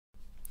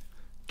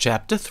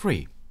Chapter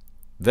 3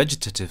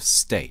 Vegetative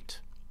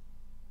State.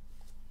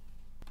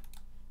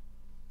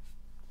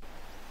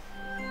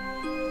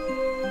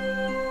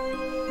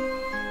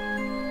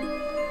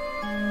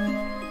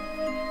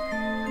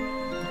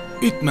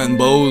 Itmen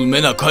baul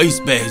mena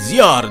kaisbe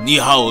ziar ni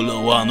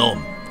haulo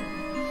wanom.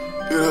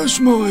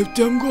 Irashmo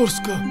eptem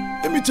gorska,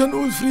 emitan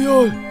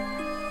ulfriol.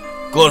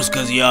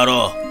 Gorska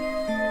ziaro.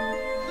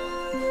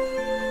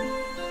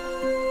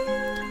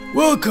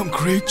 Welcome,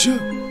 creature.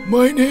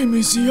 My name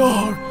is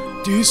Ziar.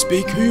 Do you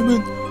speak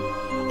human?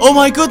 Oh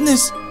my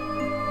goodness!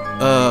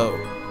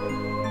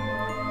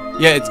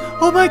 Yeah, it's...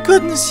 Oh my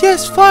goodness,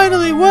 yes,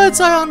 finally, words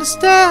I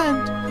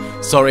understand!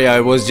 Sorry, I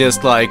was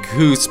just like,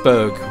 who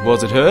spoke?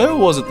 Was it her or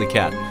was it the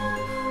cat?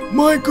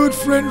 My good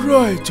friend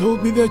Rai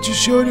told me that you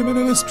showed him an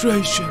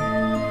illustration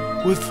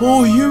with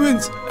 4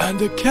 humans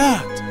and a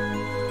cat.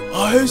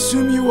 I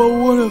assume you are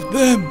one of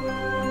them,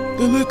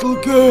 the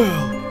little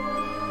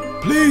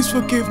girl. Please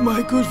forgive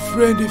my good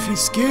friend if he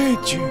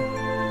scared you.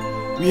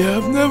 We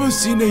have never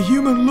seen a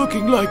human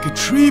looking like a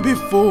tree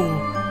before.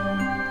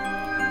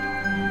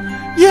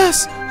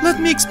 Yes,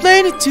 let me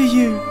explain it to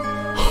you.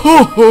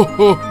 Ho ho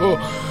ho ho!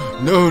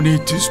 No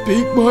need to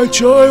speak, my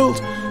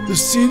child. The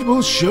seed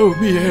will show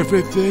me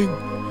everything.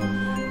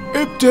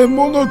 Ipte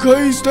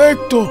monokaist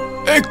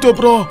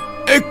ectobra,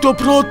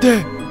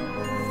 ectoprote.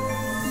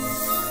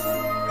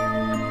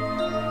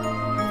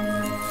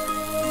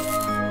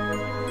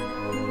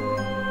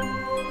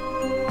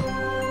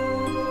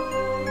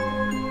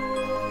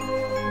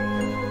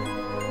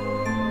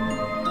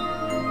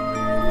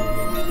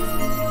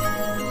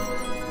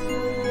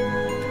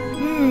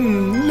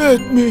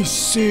 Let me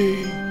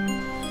see.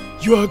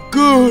 You are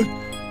good,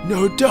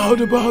 no doubt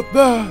about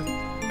that.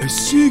 A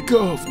seeker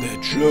of the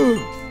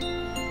truth.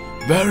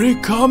 Very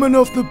common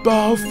of the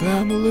Bao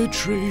family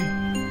tree.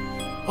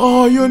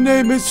 Oh, your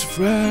name is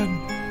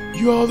Fran.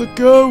 You are the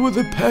girl with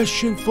a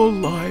passion for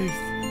life.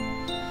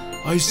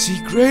 I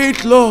see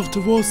great love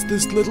towards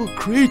this little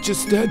creature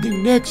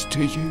standing next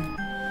to you.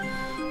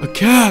 A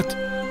cat,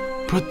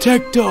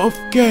 protector of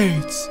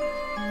gates.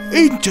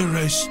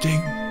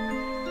 Interesting.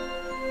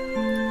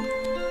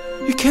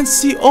 You can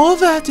see all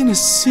that in a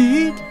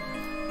seed?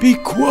 Be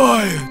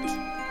quiet.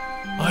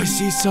 I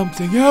see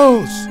something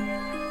else.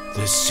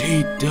 The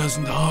seed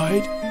doesn't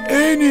hide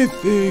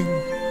anything.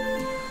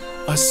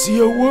 I see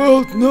a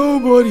world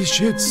nobody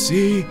should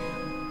see.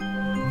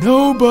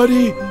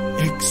 Nobody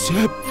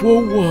except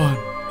for one.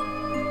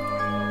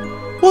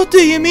 What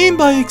do you mean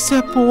by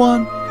except for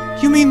one?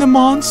 You mean the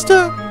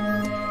monster?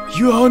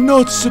 You are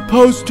not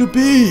supposed to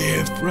be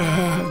here,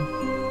 Fran.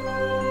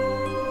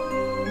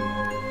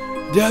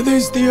 That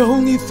is the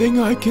only thing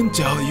I can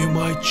tell you,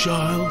 my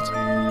child.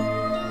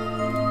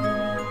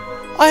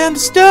 I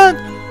understand,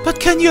 but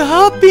can you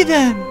help me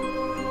then?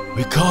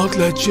 We can't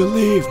let you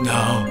leave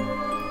now.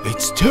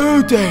 It's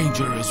too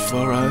dangerous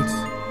for us.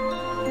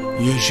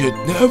 You should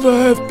never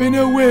have been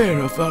aware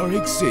of our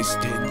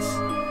existence.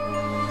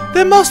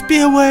 There must be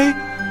a way.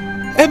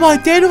 Am I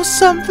dead or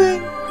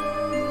something?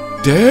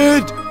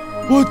 Dead?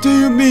 What do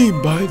you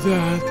mean by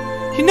that?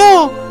 You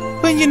know,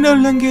 when you no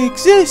longer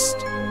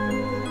exist.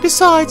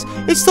 Besides,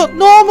 it's not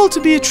normal to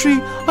be a tree.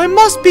 I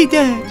must be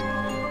dead.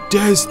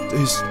 Death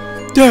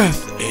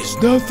is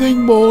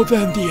nothing more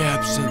than the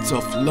absence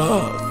of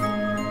love.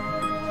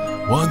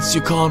 Once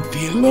you can't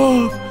feel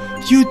love,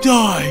 you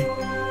die,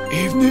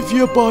 even if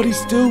your body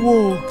still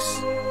walks.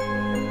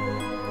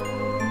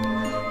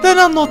 Then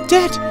I'm not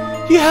dead.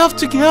 You have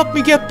to help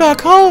me get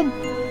back home.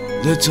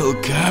 Little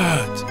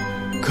cat,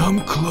 come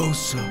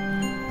closer.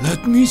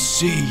 Let me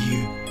see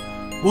you.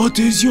 What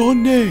is your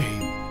name?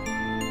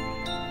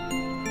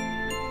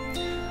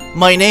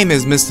 My name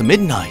is Mr.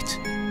 Midnight.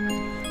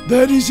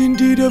 That is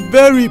indeed a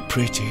very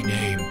pretty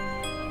name.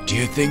 Do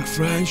you think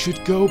Fran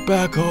should go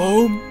back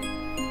home?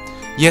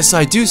 Yes,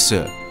 I do,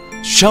 sir.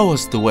 Show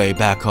us the way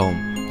back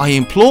home. I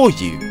implore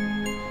you.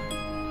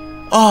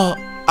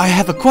 I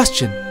have a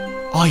question.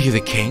 Are you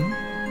the king?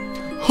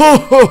 Ho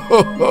ho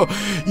ho ho!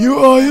 You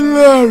are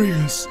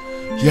hilarious.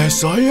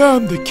 Yes, I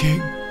am the king.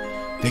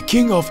 The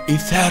king of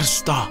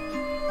Ithersta.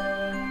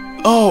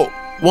 Oh,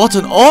 what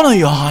an honor,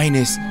 your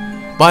highness.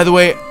 By the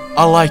way,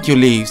 I like your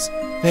leaves.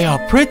 They are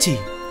pretty.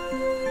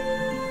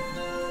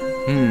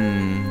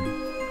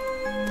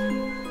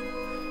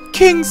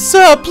 King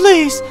Sir,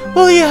 please,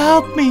 will you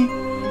help me?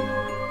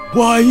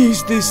 Why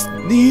is this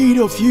need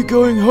of you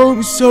going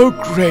home so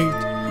great?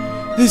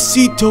 The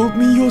seed told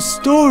me your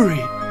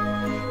story.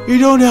 You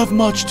don't have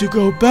much to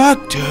go back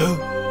to.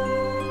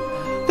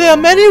 There are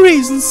many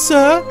reasons,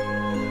 sir.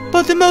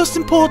 But the most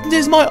important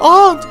is my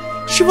aunt.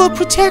 She will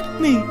protect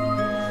me.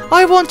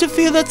 I want to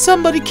feel that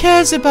somebody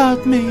cares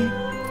about me.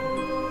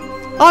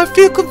 I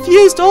feel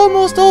confused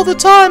almost all the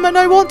time, and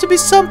I want to be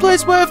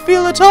someplace where I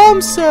feel at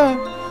home, sir.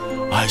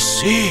 I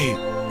see.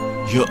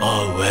 You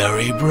are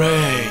very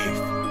brave.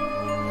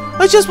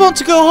 I just want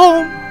to go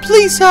home.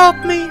 Please help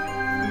me.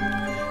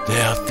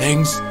 There are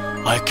things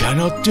I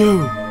cannot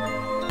do,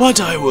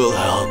 but I will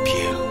help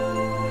you.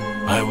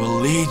 I will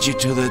lead you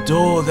to the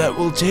door that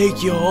will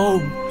take you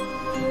home.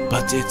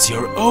 but it's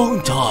your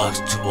own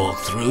task to walk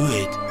through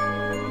it.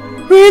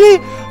 Really?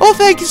 Oh,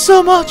 thank you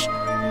so much.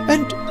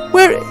 And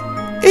where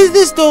is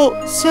this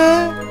door,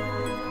 sir?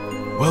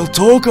 We'll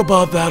talk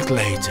about that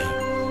later.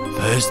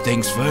 First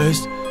things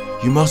first,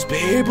 you must be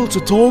able to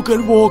talk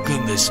and walk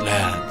in this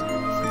land.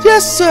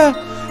 Yes, sir.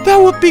 That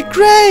would be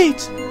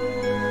great.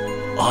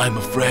 I'm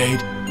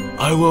afraid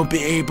I won't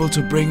be able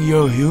to bring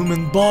your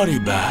human body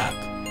back.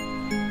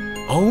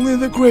 Only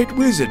the Great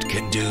Wizard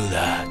can do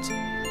that.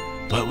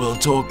 But we'll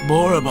talk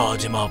more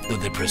about him after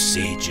the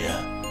procedure.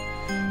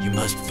 You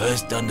must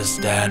first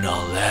understand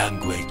our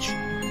language.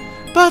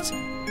 But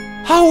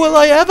how will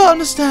I ever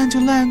understand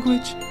your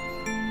language?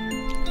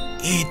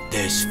 Eat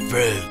this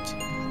fruit.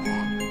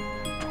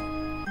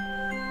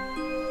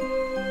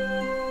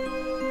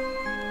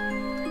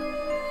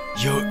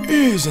 Your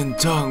ears and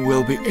tongue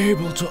will be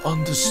able to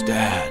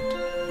understand,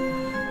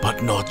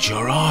 but not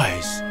your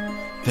eyes.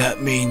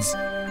 That means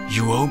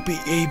you won't be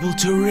able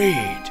to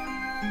read.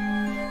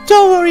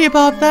 Don't worry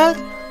about that.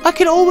 I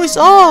can always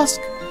ask.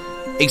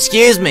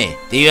 Excuse me,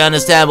 do you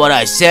understand what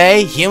I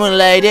say, human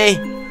lady?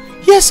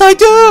 Yes, I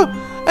do.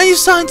 And you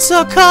sound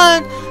so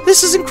kind.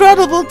 This is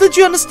incredible. Did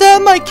you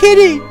understand my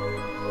kitty?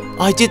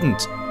 I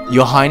didn't,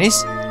 Your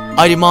Highness.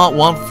 I demand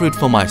one fruit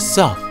for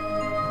myself.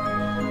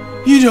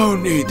 You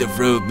don't need the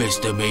fruit,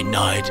 Mr.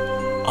 Midnight.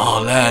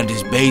 Our land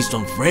is based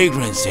on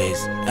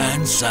fragrances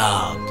and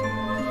sound.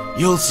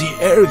 You'll see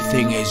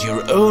everything as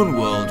your own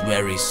world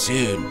very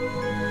soon.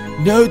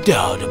 No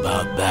doubt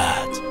about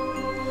that.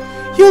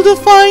 You'll do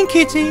fine,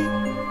 kitty.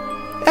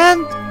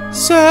 And,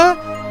 sir,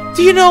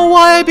 do you know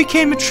why I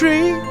became a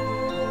tree?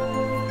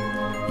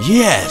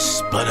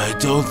 Yes, but I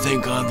don't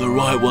think I'm the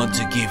right one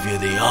to give you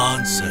the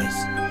answers.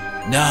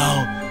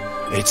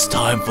 Now, it's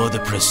time for the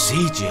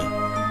procedure.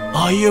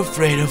 Are you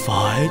afraid of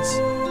heights?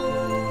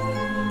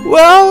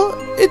 Well,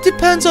 it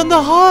depends on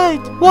the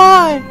height.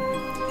 Why?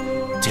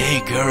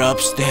 Take her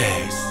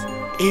upstairs.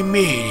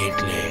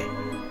 Immediately.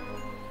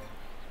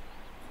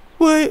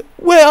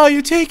 Where are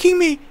you taking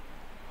me?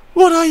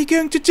 What are you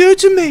going to do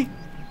to me?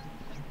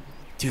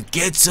 To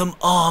get some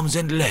arms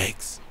and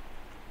legs.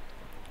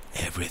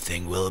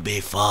 Everything will be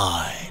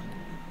fine.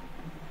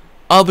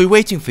 I'll be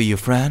waiting for you,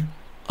 Fran.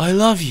 I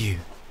love you.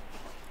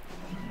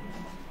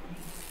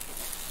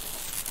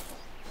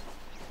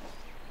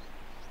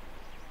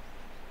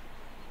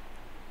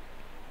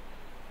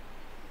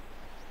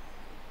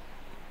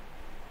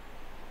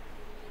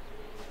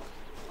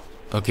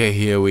 Okay,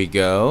 here we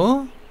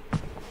go.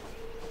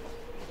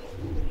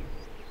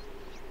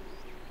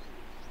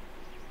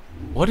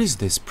 What is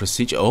this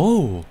procedure?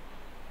 Oh!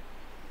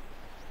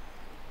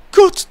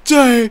 Good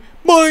day,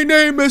 my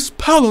name is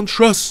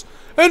Palontras,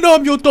 and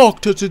I'm your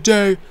doctor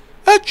today,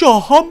 at your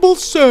humble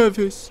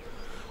service.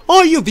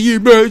 Are you the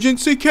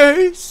emergency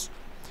case?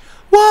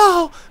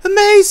 Wow,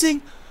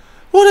 amazing!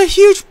 What a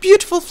huge,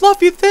 beautiful,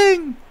 fluffy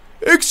thing!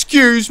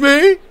 Excuse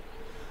me?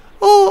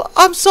 Oh,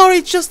 I'm sorry,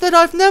 it's just that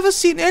I've never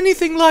seen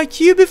anything like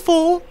you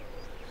before.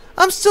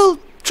 I'm still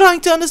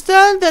trying to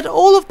understand that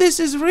all of this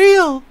is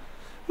real.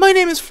 My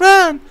name is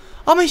Fran.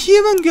 I'm a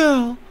human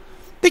girl.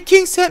 The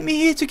king sent me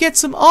here to get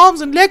some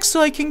arms and legs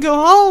so I can go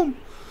home.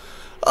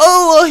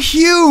 Oh, a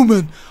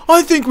human!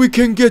 I think we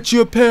can get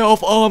you a pair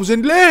of arms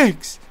and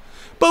legs.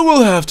 But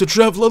we'll have to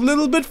travel a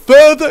little bit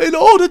further in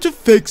order to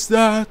fix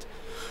that.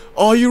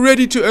 Are you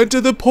ready to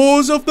enter the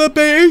paws of the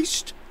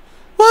beast?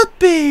 What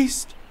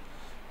beast?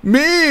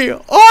 Me!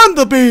 I'm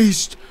the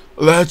beast!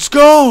 Let's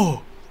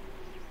go!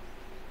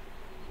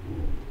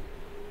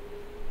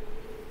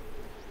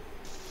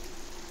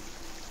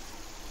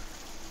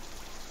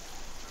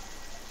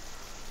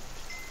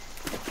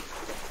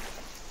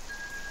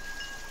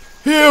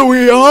 Here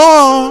we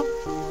are!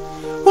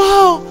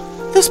 Wow,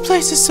 this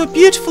place is so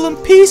beautiful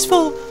and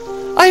peaceful.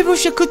 I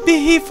wish I could be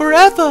here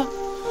forever.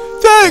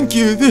 Thank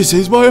you! This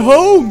is my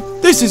home!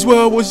 This is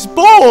where I was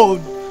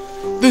born!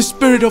 The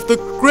spirit of the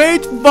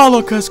great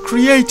Valakas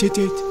created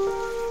it.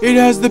 It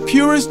has the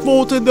purest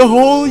water in the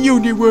whole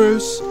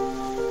universe.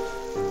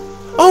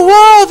 Oh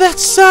wow, that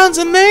sounds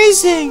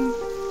amazing!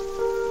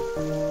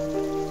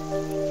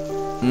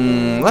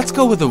 Let's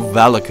go with the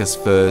Valakas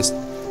first.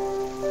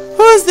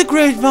 Who is the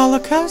great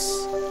Valakas?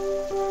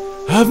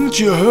 Haven't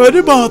you heard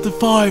about the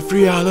 5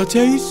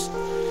 realities?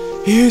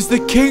 He is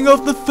the king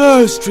of the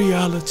first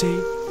reality.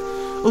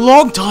 A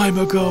long time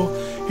ago,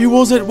 he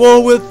was at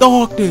war with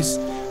darkness,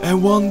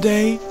 and one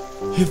day,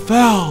 he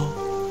fell.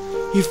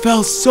 He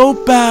fell so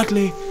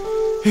badly,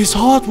 his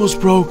heart was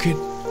broken.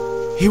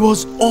 He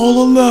was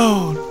all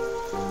alone.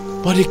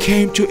 But he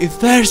came to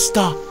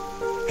Ithestra,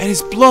 and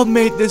his blood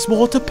made this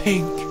water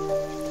pink.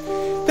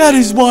 That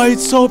is why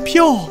it's so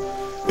pure.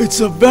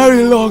 It's a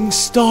very long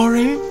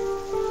story.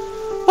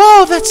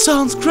 Wow, that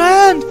sounds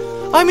grand.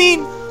 I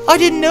mean, I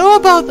didn't know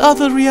about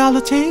other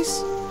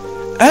realities.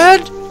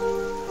 And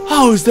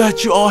how is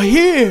that you are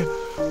here?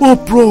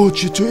 What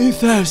brought you to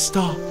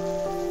Ithestra?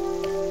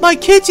 My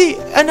kitty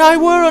and I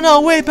were on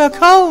our way back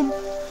home.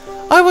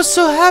 I was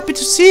so happy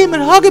to see him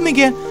and hug him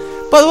again,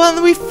 but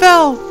when we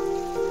fell,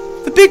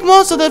 the big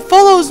monster that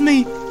follows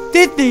me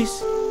did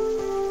this.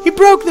 He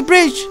broke the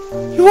bridge.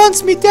 He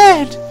wants me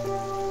dead.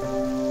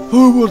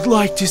 Who would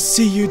like to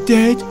see you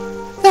dead?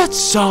 That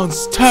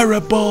sounds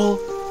terrible.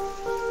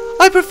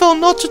 I prefer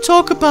not to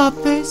talk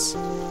about this.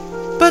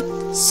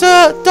 But,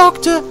 sir,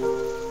 doctor,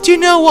 do you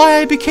know why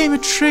I became a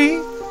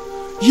tree?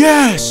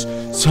 Yes,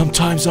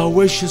 sometimes our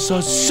wishes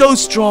are so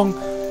strong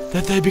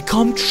that they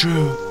become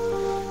true.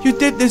 You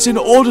did this in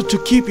order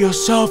to keep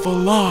yourself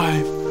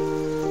alive.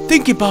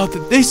 Think about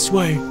it this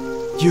way.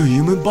 Your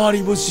human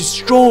body was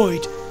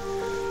destroyed,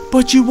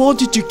 but you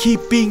wanted to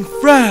keep being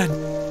Fran.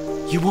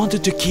 You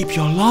wanted to keep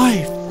your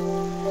life.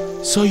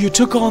 So you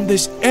took on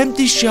this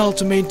empty shell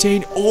to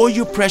maintain all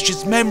your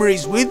precious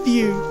memories with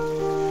you.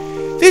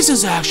 This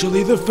is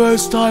actually the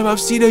first time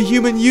I've seen a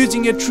human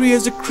using a tree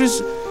as a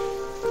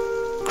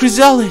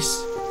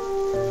chrysalis.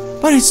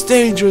 But it's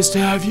dangerous to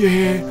have you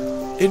here.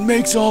 It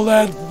makes all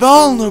that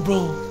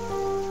vulnerable.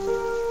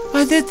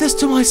 I did this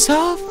to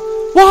myself?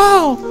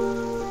 Wow!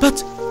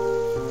 But,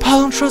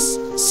 Palontras,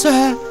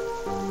 sir,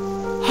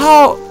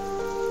 how?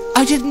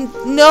 I didn't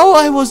know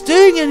I was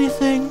doing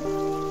anything.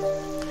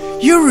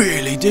 You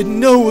really didn't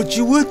know what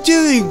you were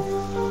doing.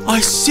 I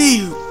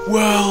see.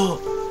 Well,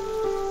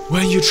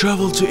 when you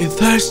traveled to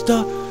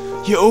Ithersta,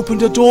 you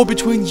opened a door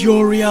between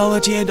your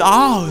reality and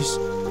ours.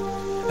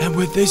 And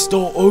with this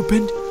door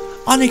opened,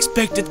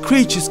 unexpected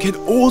creatures can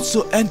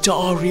also enter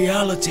our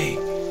reality.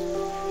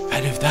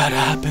 And if that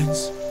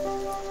happens,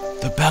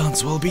 the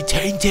balance will be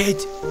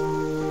tainted.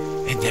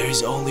 And there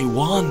is only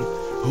one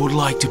who would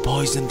like to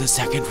poison the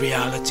second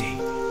reality.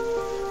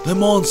 The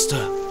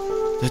monster,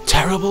 the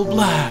terrible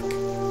black.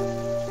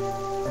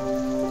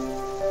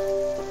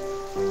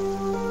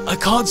 I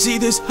can't see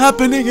this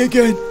happening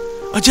again.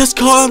 I just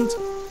can't.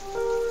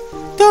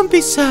 Don't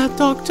be sad,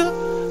 Doctor.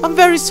 I'm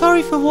very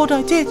sorry for what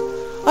I did.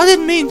 I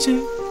didn't mean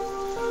to.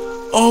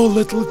 Oh,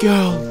 little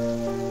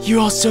girl, you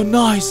are so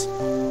nice,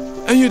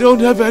 and you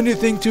don't have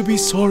anything to be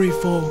sorry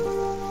for.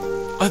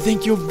 I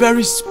think you're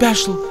very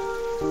special,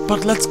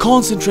 but let's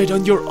concentrate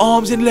on your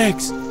arms and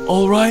legs,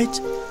 all right?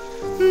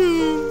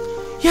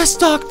 Yes,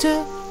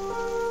 Doctor.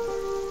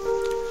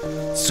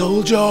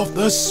 Soldier of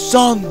the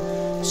sun,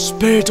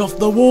 spirit of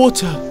the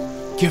water,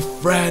 give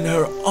Fran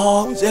her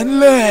arms and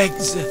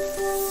legs.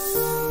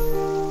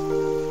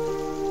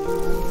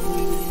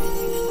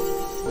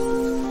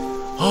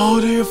 How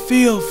do you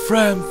feel,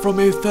 Fran from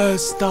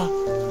Ithestra?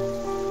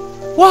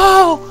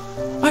 Wow!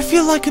 I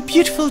feel like a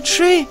beautiful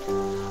tree.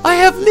 I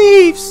have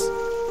leaves.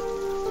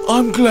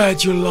 I'm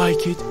glad you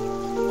like it.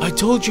 I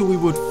told you we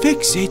would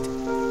fix it.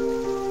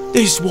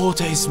 This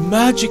water is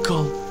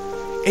magical.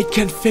 It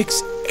can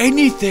fix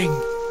anything.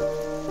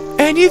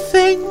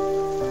 Anything?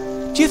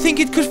 Do you think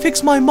it could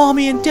fix my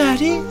mommy and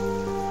daddy?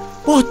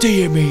 What do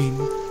you mean?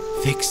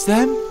 Fix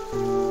them?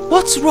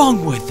 What's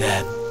wrong with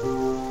them?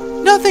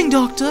 Nothing,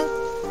 Doctor.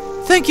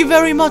 Thank you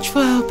very much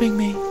for helping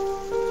me.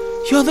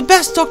 You're the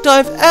best doctor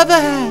I've ever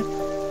had.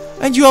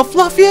 And you are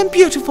fluffy and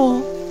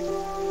beautiful.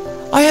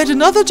 I had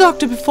another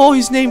doctor before.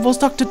 His name was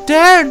Dr.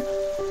 Darn,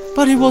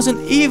 but he was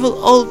an evil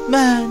old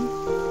man.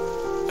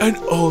 An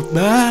old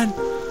man?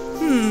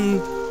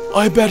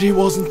 I bet he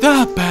wasn't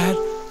that bad.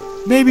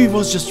 Maybe he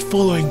was just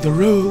following the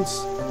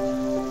rules.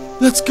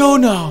 Let's go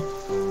now.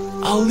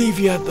 I'll leave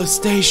you at the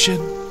station.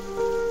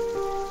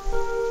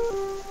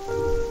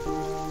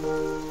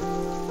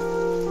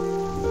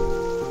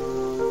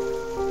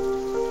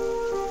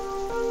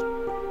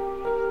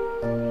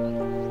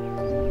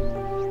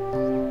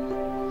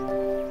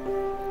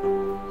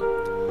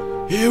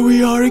 Here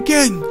we are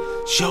again.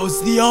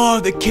 Shows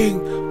the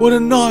king. What a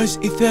nice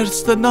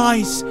Ithersta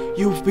nice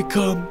you've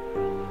become.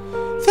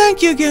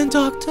 Thank you again,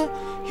 Doctor.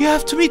 You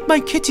have to meet my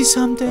kitty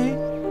someday.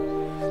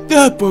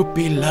 That would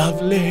be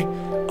lovely.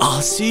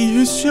 I'll see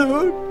you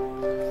soon.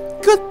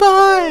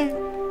 Goodbye.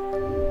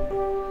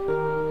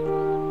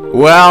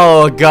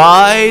 Well,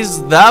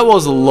 guys, that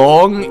was a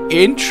long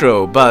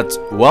intro, but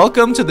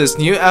welcome to this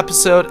new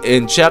episode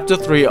in Chapter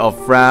 3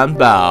 of Fran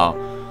Bow.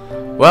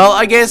 Well,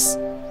 I guess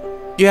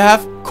you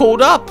have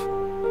caught up.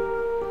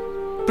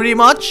 Pretty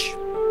much.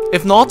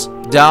 If not,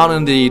 down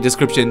in the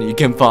description you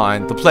can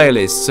find the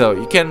playlist, so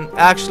you can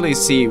actually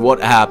see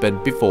what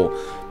happened before.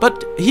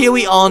 But here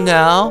we are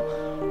now.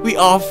 We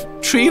are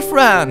Tree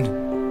Fran,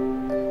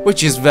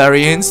 which is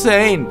very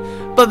insane.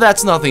 But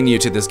that's nothing new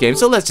to this game,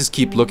 so let's just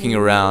keep looking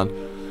around.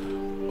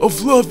 A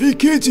fluffy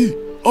kitty.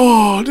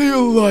 Oh, do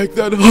you like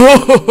that?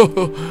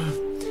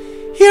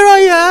 Here I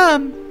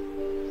am.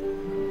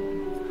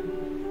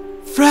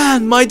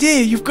 Fran, my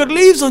dear, you've got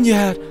leaves on your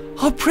head.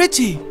 How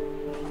pretty.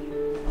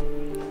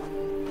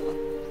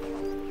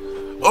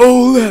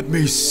 Oh, let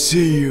me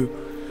see you.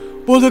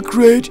 What a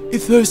great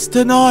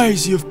Ithestan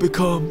eyes you've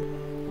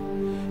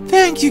become.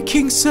 Thank you,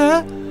 King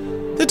Sir.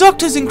 The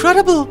doctor's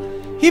incredible.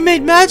 He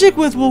made magic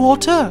with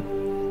water.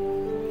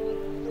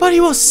 But he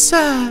was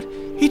sad.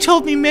 He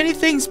told me many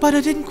things, but I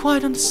didn't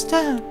quite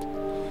understand.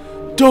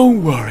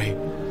 Don't worry.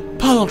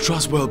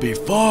 Palontras will be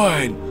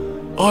fine.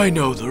 I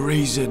know the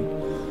reason.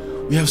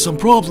 We have some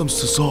problems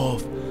to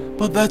solve,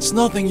 but that's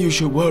nothing you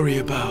should worry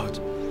about.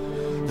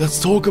 Let's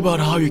talk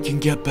about how you can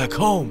get back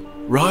home,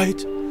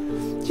 right?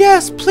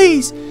 Yes,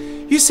 please.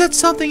 You said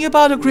something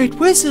about a great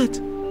wizard.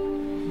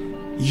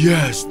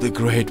 Yes, the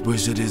great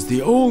wizard is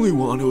the only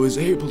one who is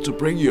able to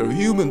bring your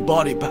human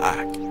body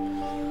back.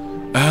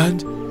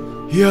 And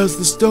he has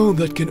the stone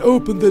that can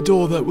open the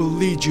door that will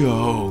lead you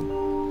home.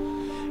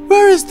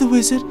 Where is the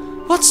wizard?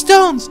 What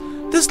stones?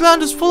 This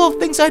land is full of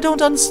things I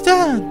don't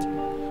understand.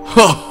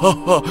 Ha ha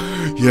ha!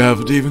 You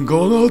haven't even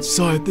gone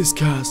outside this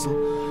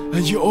castle,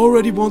 and you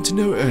already want to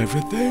know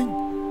everything?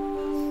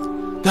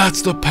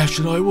 That's the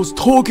passion I was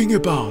talking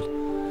about.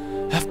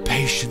 Have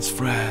patience,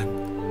 Fran.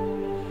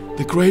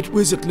 The great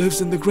wizard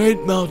lives in the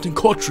great mountain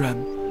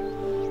Kotram,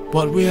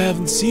 but we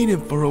haven't seen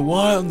him for a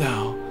while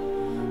now.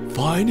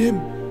 Find him,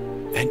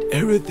 and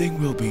everything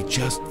will be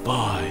just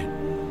fine.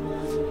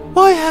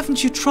 Why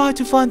haven't you tried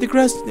to find the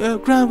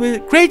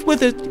great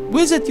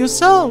wizard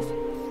yourself?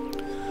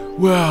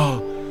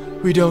 Well,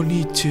 we don't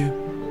need to.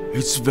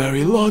 It's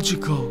very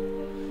logical.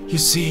 You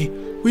see,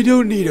 we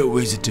don't need a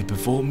wizard to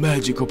perform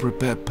magic or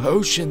prepare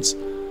potions.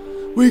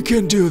 We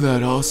can do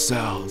that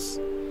ourselves.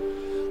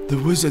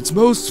 The wizard's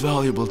most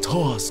valuable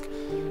task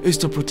is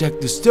to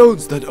protect the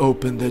stones that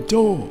open the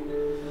door.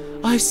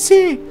 I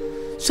see.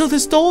 So the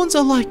stones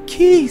are like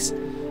keys.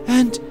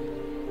 And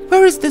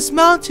where is this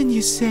mountain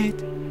you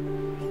said?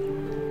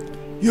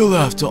 You'll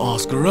have to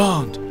ask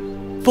around.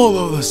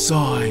 Follow the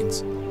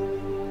signs.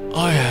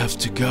 I have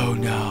to go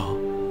now,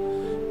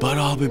 but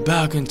I'll be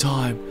back in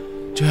time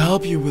to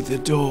help you with the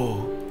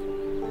door.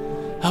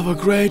 Have a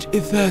great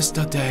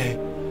Ithestra day,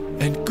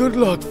 and good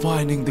luck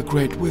finding the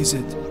great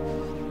wizard.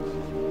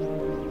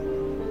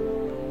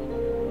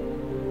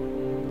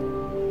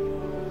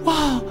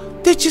 Wow,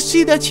 did you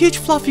see that huge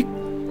fluffy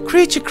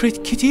creature,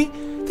 Kitty?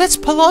 That's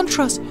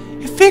Palontras.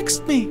 He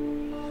fixed me.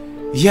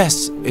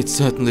 Yes, it's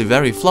certainly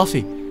very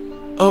fluffy.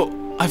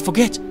 Oh, I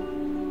forget.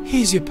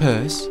 Here's your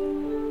purse.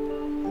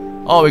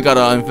 Oh, we got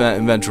our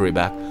inventory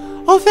back.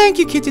 Oh, thank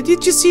you, Kitty.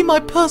 Did you see my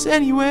purse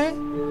anywhere?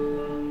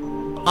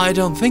 I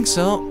don't think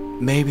so.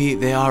 Maybe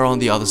they are on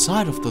the other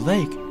side of the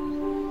lake,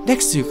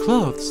 next to your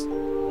clothes.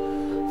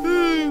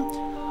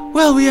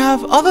 Well, we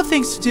have other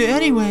things to do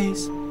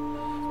anyways.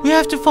 We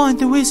have to find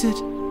the wizard.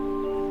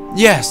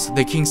 Yes,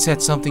 the king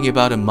said something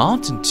about a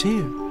mountain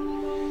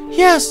too.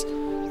 Yes,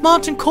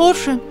 Mountain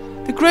Cauldron.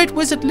 The great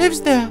wizard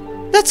lives there.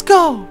 Let's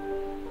go.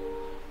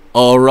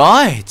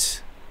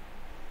 Alright.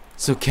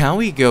 So can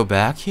we go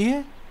back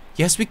here?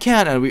 Yes, we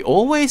can, and we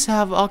always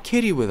have our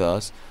kitty with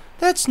us.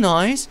 That's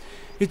nice.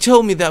 You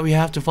told me that we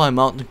have to find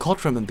Mountain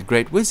Cauldron and the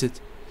great wizard.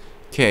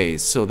 Okay,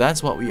 so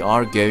that's what we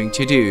are going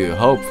to do,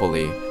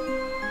 hopefully.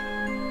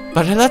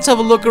 But let's have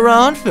a look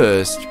around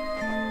first.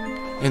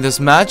 In this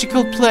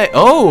magical place.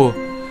 Oh!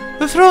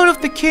 The throne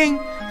of the king.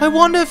 I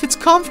wonder if it's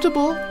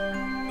comfortable.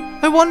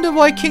 I wonder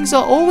why kings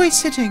are always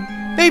sitting.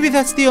 Maybe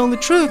that's the only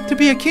truth. To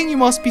be a king, you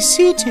must be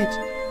seated.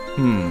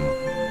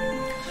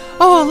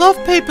 Oh, I love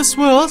paper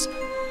swirls.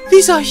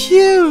 These are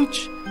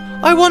huge.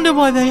 I wonder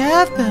why they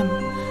have them.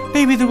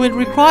 Maybe the wind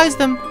requires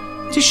them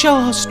to show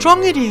how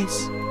strong it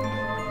is.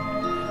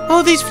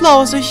 Oh, these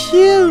flowers are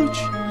huge.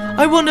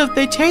 I wonder if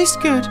they taste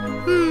good.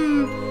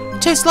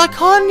 Taste like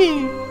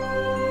honey.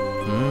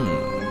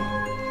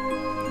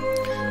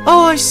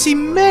 Oh, I see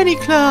many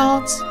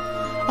clouds.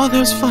 Are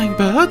those flying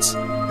birds?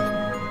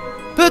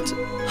 But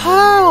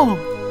how?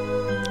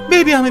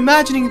 Maybe I'm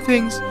imagining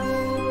things.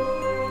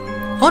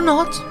 Or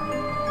not.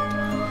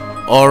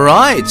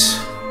 Alright.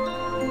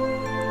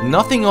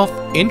 Nothing of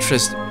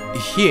interest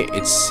here,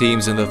 it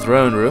seems, in the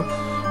throne room.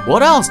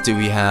 What else do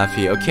we have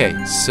here?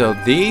 Okay, so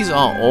these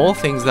are all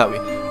things that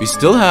we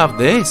still have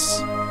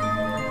this.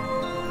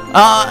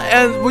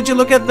 And would you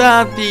look at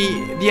that,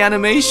 the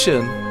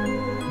animation?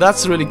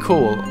 That's really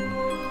cool.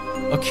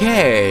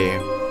 Okay,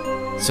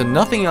 so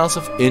nothing else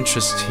of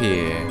interest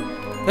here.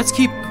 Let's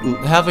keep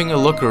having a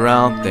look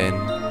around then.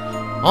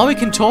 Oh, we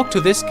can talk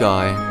to this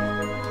guy.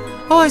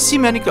 Oh, I see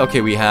many.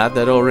 Okay, we had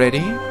that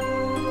already.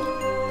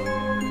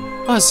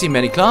 Oh, I see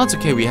many clouds.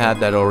 Okay, we had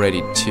that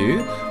already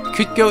too. We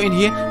could go in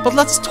here, but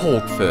let's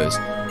talk first.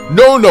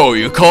 No,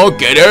 you can't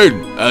get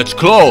in. It's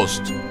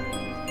closed.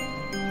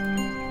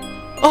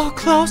 Oh,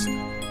 closed?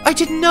 I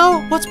didn't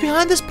know. What's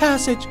behind this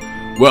passage?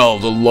 Well,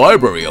 the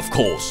library, of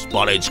course,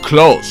 but it's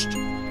closed.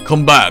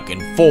 Come back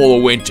in fall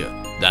or winter,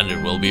 then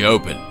it will be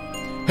open.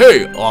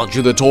 Hey, aren't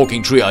you the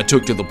talking tree I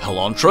took to the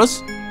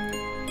Palontras?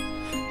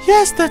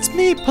 Yes, that's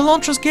me.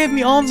 Palontras gave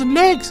me arms and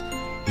legs.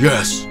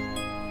 Yes,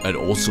 and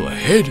also a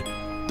head.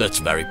 That's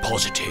very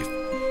positive.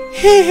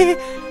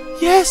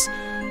 Yes,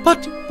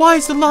 but why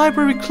is the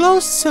library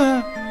closed,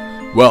 sir?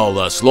 Well,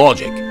 that's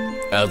logic.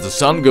 As the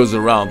sun goes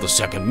around the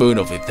second moon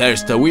of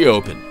Ithersta, we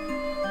open.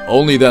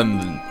 Only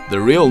then the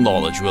real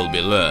knowledge will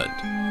be learned.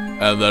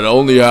 And that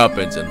only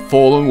happens in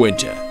fall and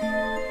winter.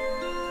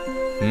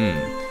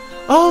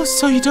 Oh,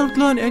 so you don't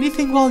learn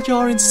anything while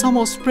you're in summer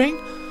or spring?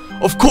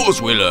 Of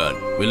course we learn.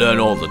 We learn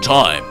all the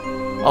time.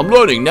 I'm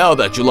learning now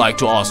that you like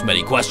to ask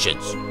many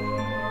questions.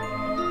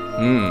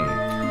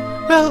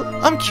 Well,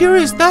 I'm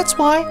curious, that's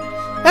why.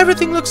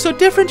 Everything looks so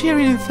different here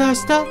in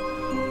Ithestra.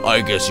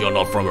 I guess you're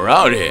not from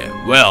around here.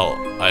 Well,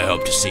 I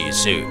hope to see you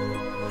soon.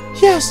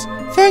 Yes,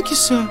 Thank you,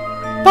 sir.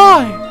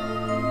 Bye.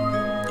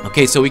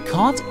 Okay, so we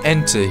can't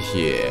enter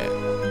here.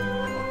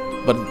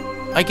 But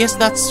I guess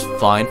that's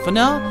fine for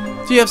now.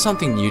 Do you have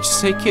something new to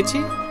say,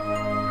 Kitty?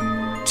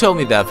 Tell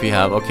me that if you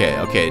have.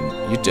 Okay,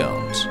 you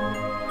don't.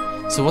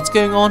 So what's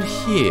going on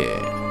here?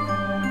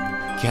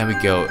 Can we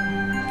go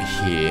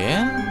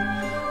here?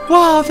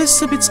 Wow, this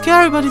is a bit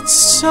scary, but it's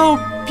so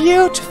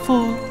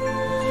beautiful.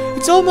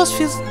 It almost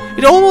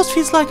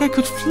feels like I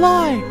could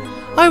fly.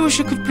 I wish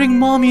I could bring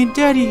Mommy and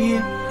Daddy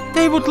here.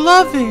 They would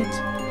love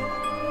it.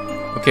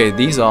 Okay,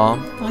 these are...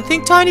 I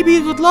think Tiny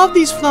Bees would love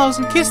these flowers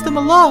and kiss them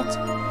a lot.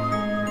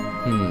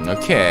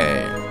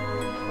 Okay.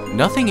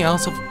 Nothing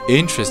else of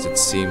interest, it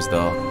seems,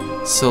 though.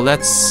 So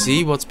let's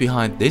see what's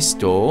behind this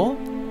door.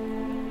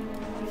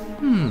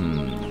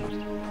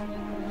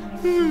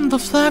 The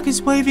flag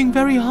is waving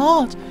very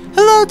hard.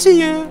 Hello to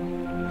you.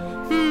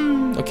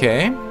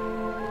 Okay.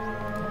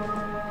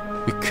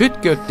 We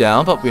could go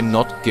down, but we're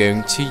not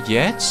going to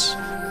yet.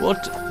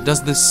 What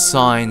does the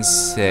sign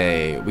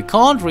say? We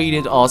can't read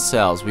it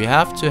ourselves. We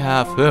have to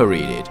have her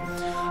read it.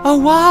 Oh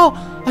wow,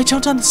 I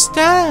don't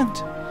understand.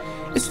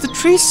 It's the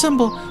tree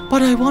symbol,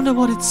 but I wonder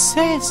what it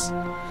says.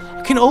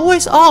 I can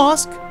always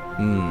ask.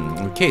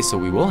 Okay, so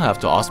we will have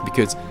to ask,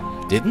 because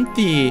didn't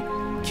the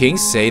king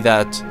say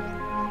that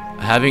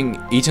having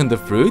eaten the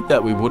fruit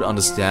that we would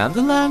understand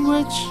the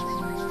language?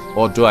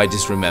 Or do I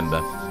just remember?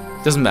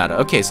 Doesn't matter.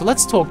 Okay, so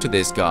let's talk to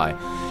this guy.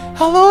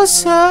 Hello,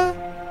 sir.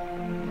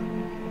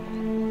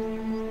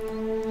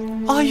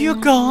 Are you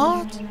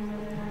God?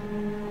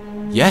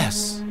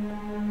 Yes.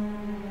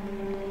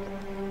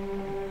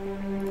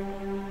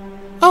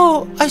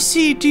 Oh, I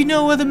see. Do you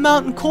know where the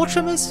mountain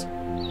courtroom is?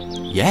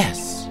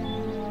 Yes.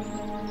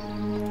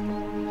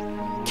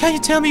 Can you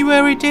tell me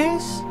where it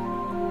is?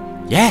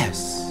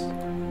 Yes.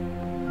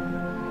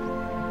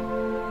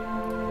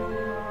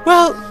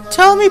 Well,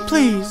 tell me,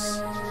 please.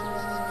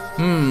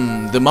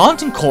 The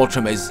mountain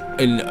courtroom is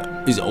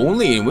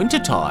only in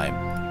wintertime.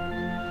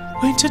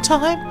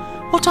 Wintertime?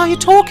 What are you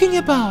talking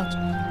about?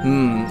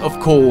 Of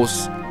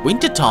course,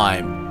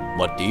 wintertime.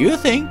 What do you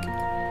think?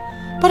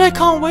 But I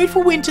can't wait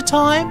for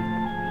wintertime.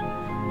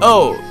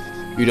 Oh,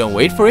 you don't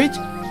wait for it?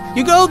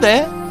 You go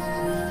there.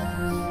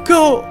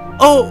 Go?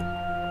 Oh,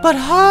 but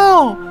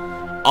how?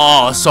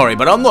 Oh, sorry,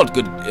 but I'm not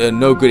good.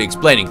 No good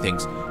explaining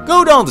things.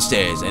 Go down the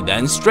stairs and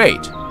then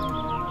straight.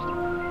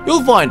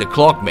 You'll find a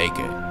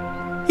clockmaker.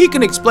 He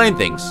can explain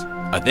things,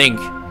 I think.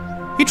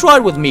 He tried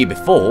with me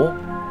before.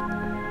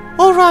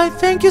 Alright,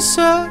 thank you,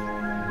 sir.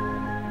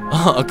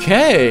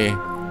 Okay.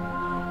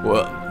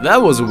 Well, that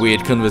was a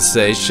weird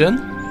conversation.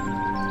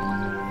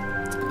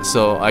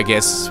 So I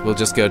guess we'll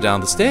just go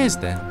down the stairs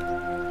then.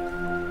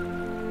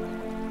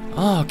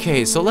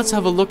 Okay, so let's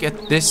have a look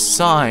at this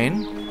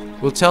sign.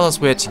 Will tell us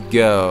where to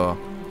go.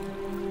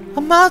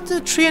 A mountain,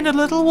 a tree, and a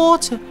little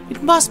water.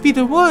 It must be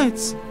the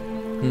woods.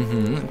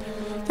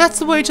 That's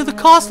the way to the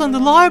castle and the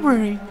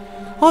library.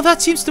 Oh,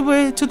 that seems the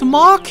way to the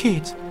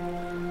market.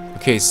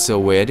 Okay, so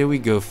where do we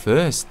go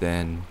first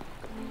then?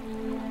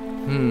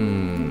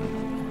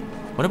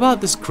 What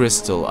about this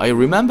crystal? I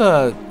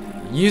remember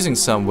using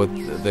some with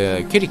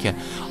the kitty cat.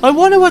 I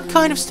wonder what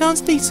kind of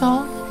stones these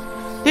are.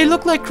 They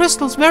look like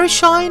crystals, very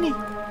shiny.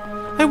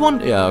 I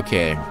wonder... Yeah,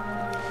 okay.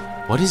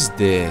 What is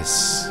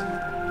this?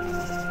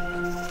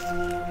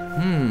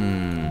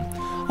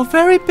 A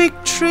very big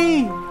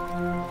tree.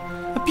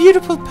 A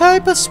beautiful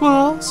paper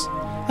swirls.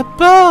 A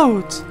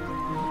boat.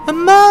 A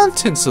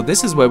mountain. So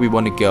this is where we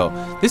want to go.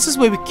 This is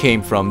where we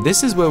came from.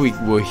 This is where we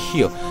were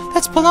here.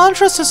 That's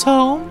Palontras'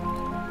 home.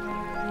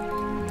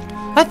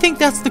 I think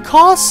that's the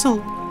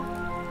castle.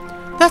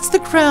 That's the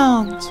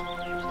ground.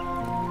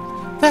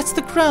 That's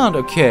the ground,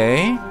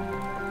 okay.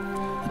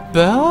 A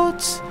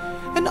boat.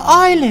 An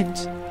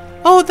island.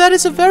 Oh, that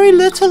is a very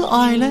little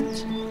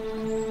island.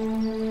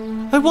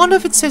 I wonder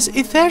if it says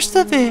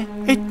Ithestra there.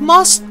 It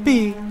must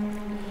be.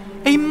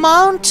 A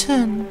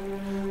mountain.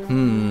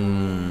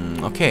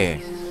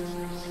 Okay.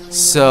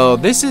 So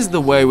this is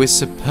the way we're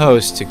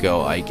supposed to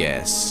go, I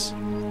guess.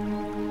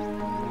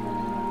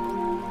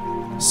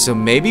 So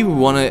maybe we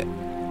want to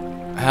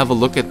have a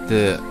look at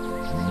the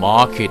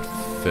market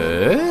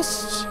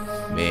first?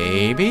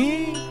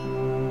 Maybe?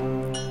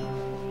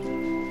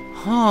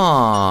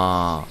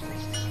 Huh.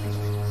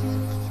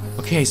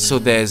 Okay, so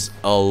there's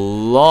a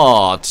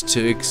lot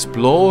to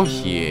explore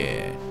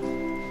here.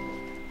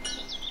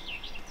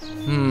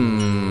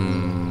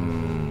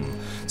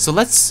 So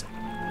let's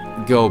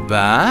go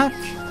back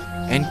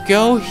and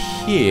go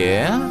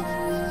here.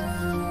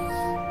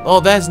 Oh,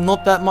 there's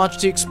not that much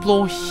to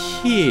explore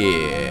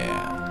here.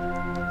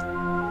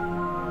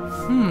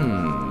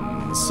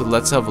 So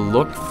let's have a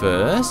look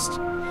first.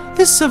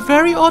 This is a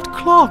very odd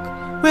clock.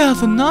 Where are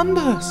the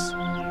numbers?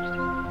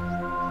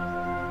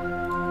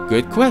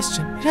 Good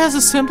question. It has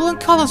a symbol and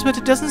colors, but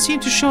it doesn't seem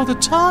to show the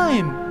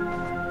time.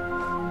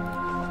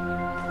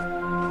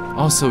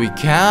 Oh, so we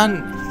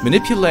can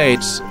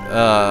manipulate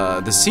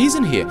the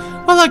season here.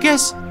 Well, I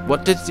guess...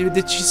 What did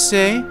she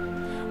say?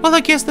 Well,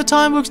 I guess the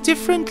time works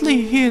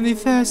differently here in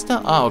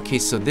Ithersta. Ah, okay,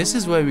 so this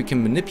is where we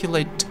can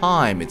manipulate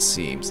time, it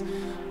seems.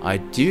 I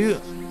do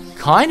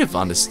kind of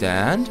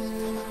understand.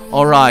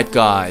 Alright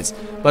guys,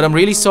 but I'm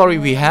really sorry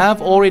we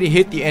have already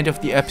hit the end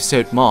of the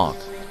episode mark.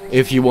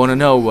 If you want to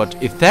know what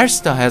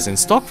Ithestra has in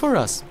stock for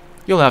us,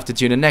 you'll have to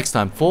tune in next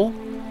time for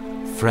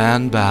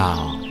Fran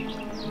Bao.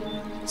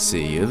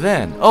 See you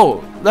then.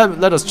 Oh,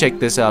 let us check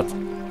this out.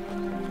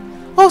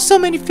 Oh, so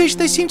many fish,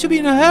 they seem to be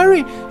in a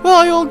hurry. Where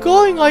are you all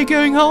going? Are you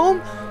going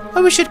home?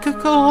 I wish I could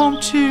go home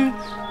too.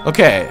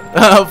 Okay,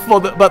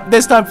 but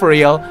this time for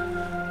real.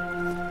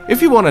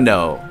 If you want to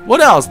know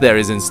what else there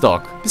is in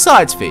stock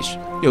besides fish,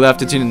 you'll have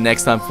to tune in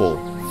next time for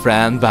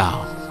Fran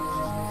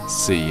Bao.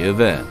 See you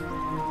then.